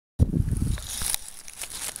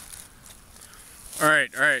All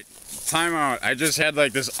right. Time out. I just had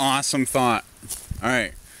like this awesome thought. All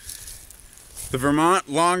right. The Vermont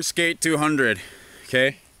Long Skate 200,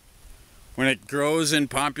 okay? When it grows in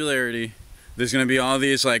popularity, there's gonna be all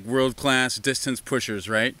these like world-class distance pushers,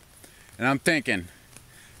 right? And I'm thinking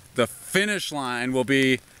the finish line will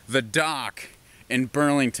be the dock in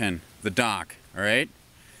Burlington, the dock, all right?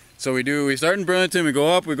 So we start in Burlington, we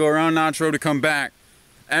go up, we go around Notch Road to come back,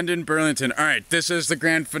 end in Burlington. All right, this is the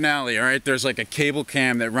grand finale, all right? There's like a cable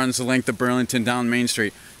cam that runs the length of Burlington down Main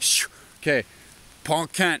Street. Okay, Paul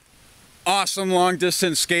Kent, awesome long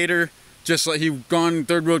distance skater, just like he gone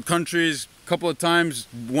third world countries a couple of times,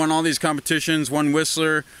 won all these competitions, won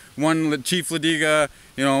Whistler, won Chief Ladiga,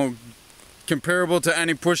 you know, comparable to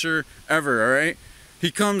any pusher ever, all right?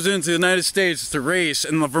 He comes into the United States to race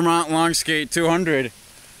in the Vermont Long Skate 200.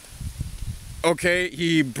 Okay,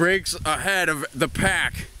 he breaks ahead of the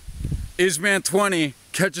pack. Isman 20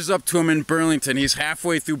 catches up to him in Burlington. He's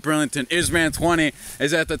halfway through Burlington. Isman 20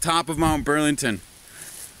 is at the top of Mount Burlington.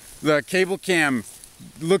 The cable cam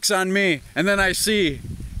looks on me, and then I see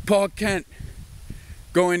Paul Kent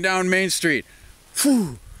going down Main Street.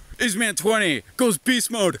 Whew. Isman 20 goes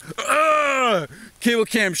beast mode. Cable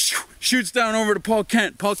cam shoots down over to Paul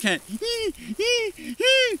Kent. Paul Kent.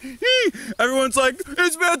 Everyone's like,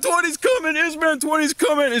 Isman 20's coming. Isman 20's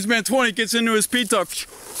coming. Isman 20 gets into his speed talk.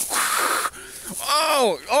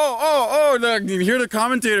 You hear the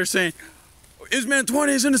commentator saying, Isman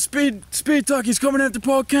 20 is in a speed talk. He's coming after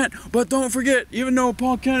Paul Kent. But don't forget, even though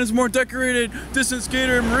Paul Kent is a more decorated distance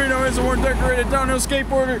skater and Marino is a more decorated downhill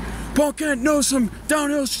skateboarder, Paul Kent knows some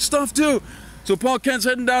downhill stuff too. So Paul Kent's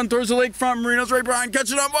heading down towards the lakefront. Marino's right behind,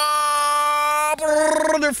 catching up.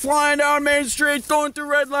 Oh, they're flying down Main Street, going through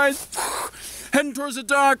red lights, heading towards the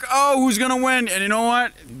dock. Oh, who's gonna win? And you know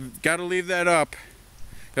what? Gotta leave that up.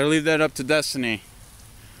 Gotta leave that up to destiny.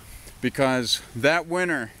 Because that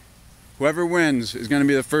winner, whoever wins, is gonna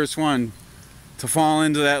be the first one to fall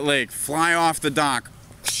into that lake, fly off the dock,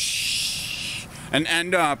 and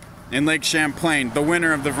end up in Lake Champlain, the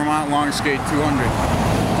winner of the Vermont Long Skate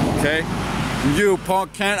 200. Okay? And you, Paul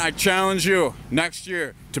Kent, I challenge you next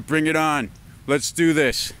year to bring it on. Let's do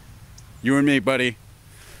this. You and me, buddy.